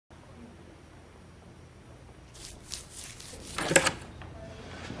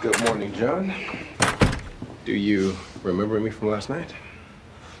Good morning, John. Do you remember me from last night?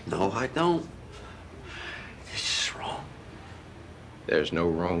 No, I don't. It's just wrong. There's no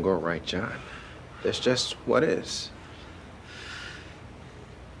wrong or right, John. There's just what is.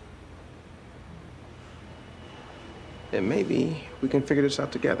 And maybe we can figure this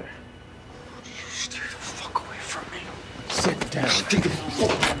out together. Stay the fuck away from me. Sit down. Stay the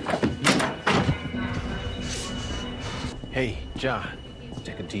fuck. Hey, John,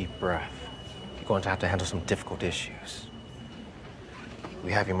 take a deep breath. You're going to have to handle some difficult issues.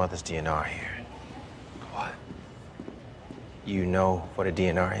 We have your mother's DNR here. What? You know what a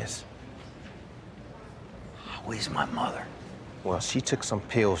DNR is? Where's my mother? Well, she took some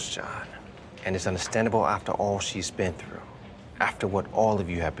pills, John. And it's understandable after all she's been through. After what all of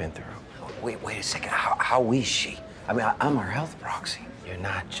you have been through. Wait a second. How is she? I mean, I'm her health proxy. You're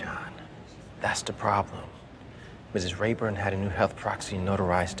not, John. That's the problem. Mrs. Rayburn had a new health proxy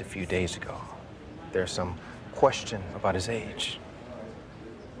notarized a few days ago. There's some question about his age.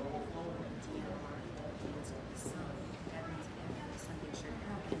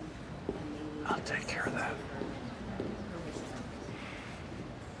 I'll take care of that.